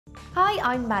Hi,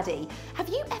 I'm Maddie. Have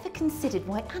you ever considered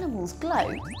why animals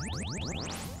glow?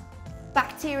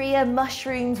 Bacteria,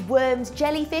 mushrooms, worms,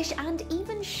 jellyfish, and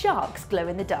even sharks glow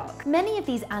in the dark. Many of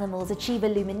these animals achieve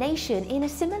illumination in a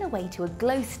similar way to a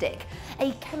glow stick.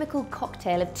 A chemical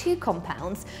cocktail of two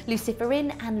compounds,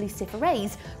 luciferin and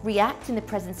luciferase, react in the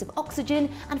presence of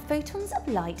oxygen and photons of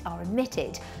light are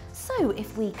emitted. So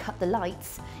if we cut the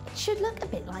lights, it should look a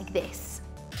bit like this.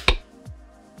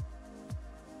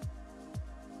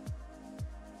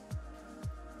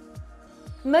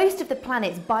 Most of the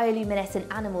planet's bioluminescent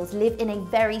animals live in a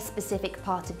very specific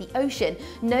part of the ocean,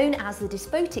 known as the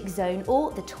despotic zone or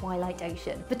the twilight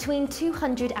ocean. Between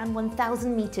 200 and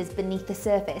 1,000 meters beneath the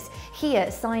surface,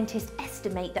 here scientists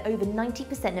estimate that over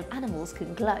 90% of animals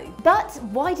can glow. But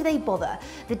why do they bother?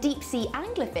 The deep-sea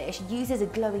anglerfish uses a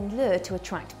glowing lure to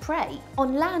attract prey.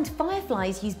 On land,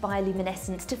 fireflies use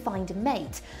bioluminescence to find a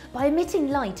mate. By emitting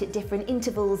light at different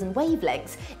intervals and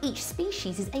wavelengths, each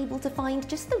species is able to find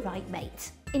just the right mate.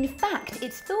 In fact,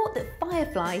 it's thought that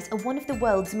fireflies are one of the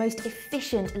world's most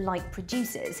efficient light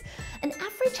producers. An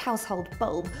average household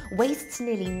bulb wastes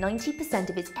nearly 90%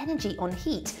 of its energy on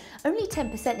heat. Only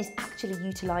 10% is actually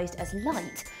utilised as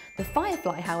light. The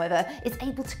firefly, however, is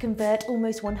able to convert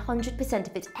almost 100%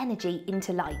 of its energy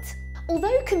into light.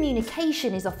 Although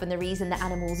communication is often the reason that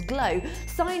animals glow,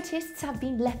 scientists have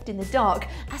been left in the dark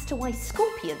as to why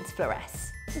scorpions fluoresce.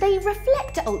 They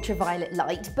reflect ultraviolet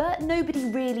light, but nobody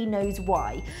really knows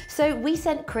why. So we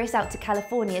sent Chris out to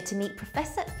California to meet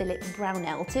Professor Philip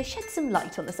Brownell to shed some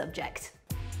light on the subject.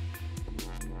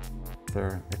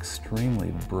 They're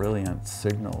extremely brilliant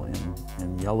signal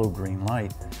in yellow-green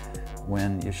light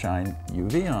when you shine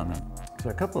UV on them. So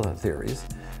a couple of theories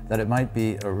that it might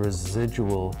be a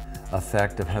residual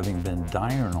effect of having been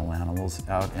diurnal animals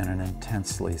out in an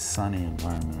intensely sunny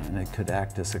environment, and it could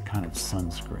act as a kind of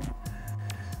sunscreen.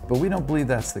 But we don't believe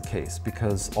that's the case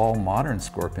because all modern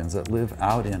scorpions that live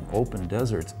out in open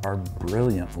deserts are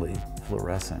brilliantly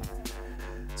fluorescent.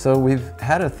 So we've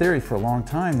had a theory for a long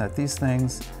time that these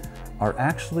things are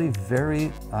actually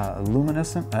very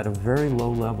luminescent at a very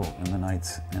low level in the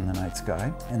night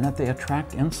sky, and that they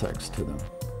attract insects to them.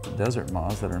 Desert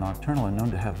moths that are nocturnal are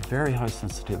known to have very high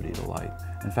sensitivity to light.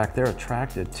 In fact, they're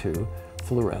attracted to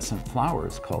fluorescent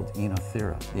flowers called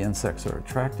Oenothera. The insects are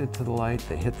attracted to the light,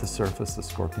 they hit the surface, the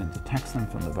scorpion detects them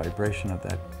from the vibration of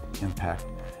that impact,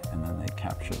 and then they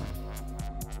capture them.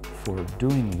 For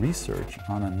doing research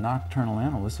on a nocturnal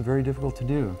animal, this is very difficult to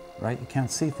do, right? You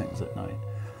can't see things at night.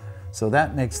 So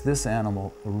that makes this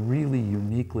animal a really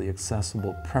uniquely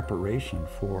accessible preparation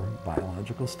for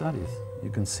biological studies. You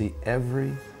can see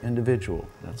every individual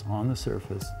that's on the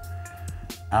surface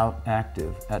out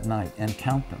active at night and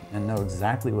count them and know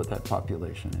exactly what that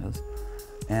population is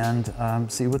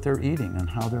and see what they're eating and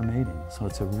how they're mating. So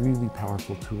it's a really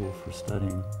powerful tool for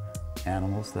studying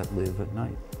animals that live at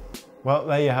night. Well,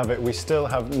 there you have it. We still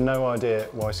have no idea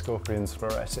why scorpions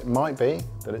fluoresce. It might be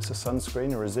that it's a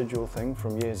sunscreen, a residual thing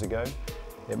from years ago.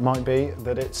 It might be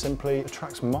that it simply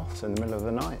attracts moths in the middle of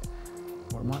the night.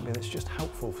 Or it might be that it's just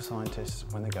helpful for scientists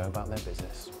when they go about their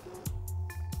business.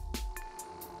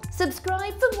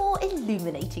 Subscribe for more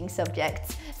illuminating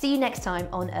subjects. See you next time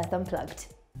on Earth Unplugged.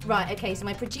 Right, okay, so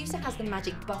my producer has the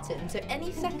magic button, so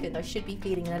any second I should be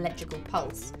feeling an electrical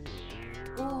pulse.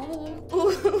 Ooh,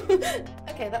 ooh.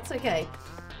 Okay, that's okay.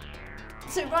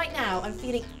 So right now I'm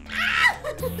feeling, ah!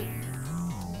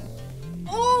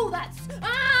 Oh, that's,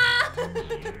 ah!